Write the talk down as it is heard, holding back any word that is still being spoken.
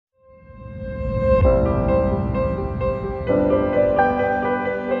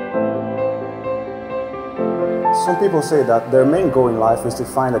Some people say that their main goal in life is to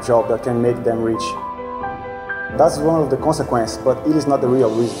find a job that can make them rich. That's one of the consequences, but it is not the real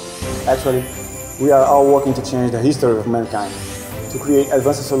reason. Actually, we are all working to change the history of mankind, to create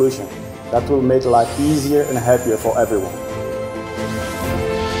advanced solutions that will make life easier and happier for everyone.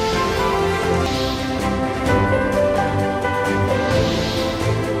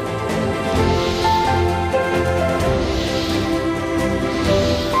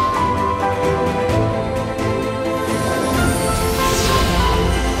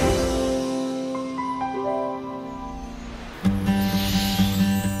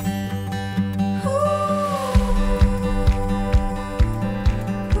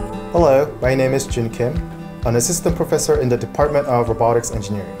 Hello, my name is Jun Kim, an assistant professor in the Department of Robotics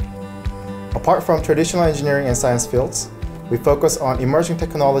Engineering. Apart from traditional engineering and science fields, we focus on emerging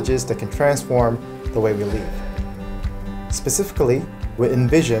technologies that can transform the way we live. Specifically, we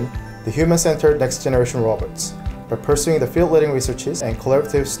envision the human-centered next-generation robots by pursuing the field-leading researches and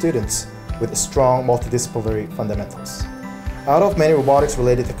collaborative students with strong multidisciplinary fundamentals. Out of many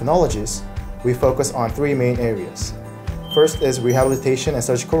robotics-related technologies, we focus on three main areas. First is rehabilitation and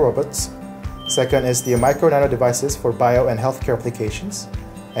surgical robots. Second is the micro-nano devices for bio and healthcare applications.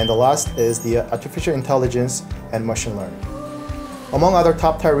 And the last is the artificial intelligence and machine learning. Among other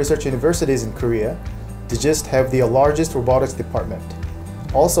top-tier research universities in Korea, DGIST have the largest robotics department.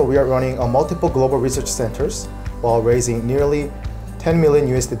 Also, we are running multiple global research centers while raising nearly $10 million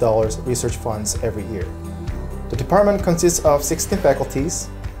research funds every year. The department consists of 16 faculties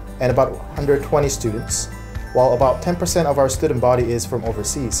and about 120 students, while about 10% of our student body is from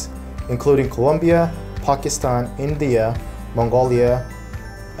overseas, including Colombia, Pakistan, India, Mongolia,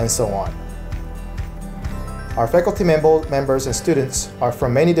 and so on. Our faculty members and students are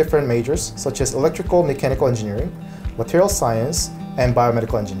from many different majors, such as electrical mechanical engineering, material science, and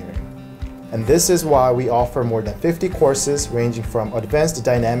biomedical engineering. And this is why we offer more than 50 courses ranging from advanced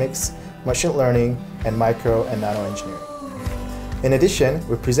dynamics, machine learning, and micro and nano engineering. In addition,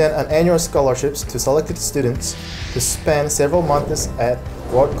 we present an annual scholarships to selected students to spend several months at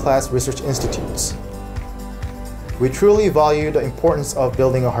world-class research institutes. We truly value the importance of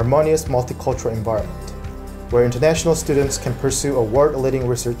building a harmonious multicultural environment, where international students can pursue a world-leading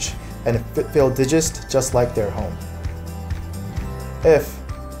research and feel DGIST just like their home. If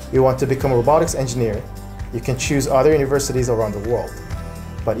you want to become a robotics engineer, you can choose other universities around the world.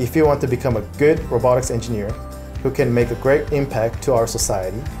 But if you want to become a good robotics engineer, who can make a great impact to our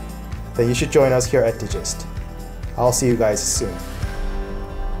society, then you should join us here at DGIST. I'll see you guys soon.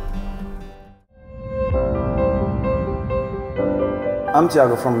 I'm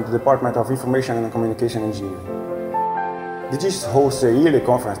Thiago from the Department of Information and Communication Engineering. DGIST hosts a yearly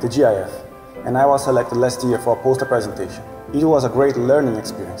conference, the DGIF, and I was selected last year for a poster presentation. It was a great learning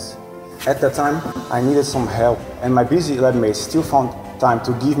experience. At that time, I needed some help, and my busy lab mates still found time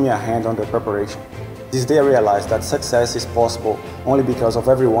to give me a hand on the preparation. This day I realized that success is possible only because of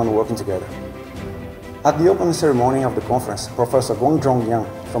everyone working together. At the opening ceremony of the conference, Professor Gong Zhongyang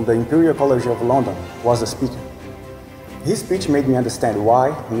from the Imperial College of London was the speaker. His speech made me understand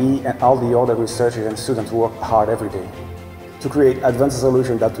why me and all the other researchers and students work hard every day to create advanced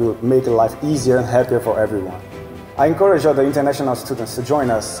solutions that will make life easier and happier for everyone. I encourage other international students to join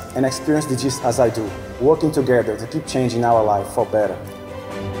us and experience DGIST as I do, working together to keep changing our life for better.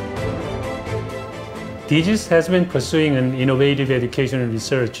 DGIST has been pursuing an innovative education and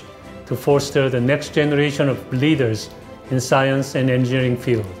research to foster the next generation of leaders in science and engineering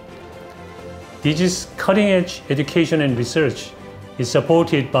field. DGIST's cutting-edge education and research is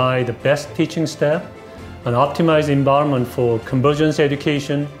supported by the best teaching staff, an optimized environment for convergence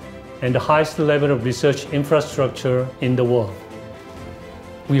education, and the highest level of research infrastructure in the world.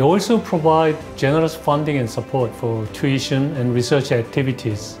 We also provide generous funding and support for tuition and research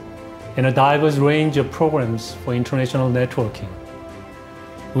activities, and a diverse range of programs for international networking.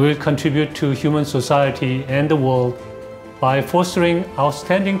 We will contribute to human society and the world by fostering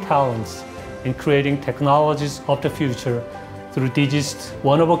outstanding talents and creating technologies of the future through DGIST's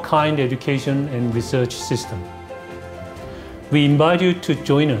one-of-a-kind education and research system. We invite you to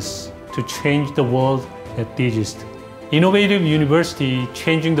join us to change the world at DGIST. Innovative University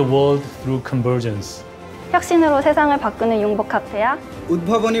changing the world through convergence. 혁신으로 세상을 바꾸는 융복 카페야.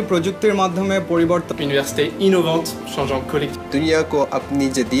 उद्भावनी प्रजुक्तिर माध्यमे परिवर्तन Université innovante changeant collectif. दुनिया को अपनी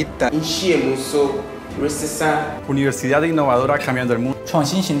जदीद Universidad innovadora cambiando el mundo. 创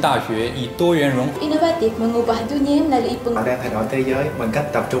新型大学以多元融合 Innovative mengubah dunia melalui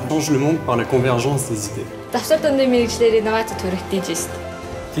Change le monde par la convergence des idées. Tahsatun mérikçileri navata turuk DGIST.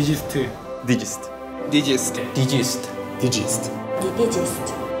 DGIST. DGIST. DGIST DGIST.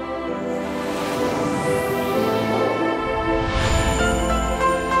 DGIST.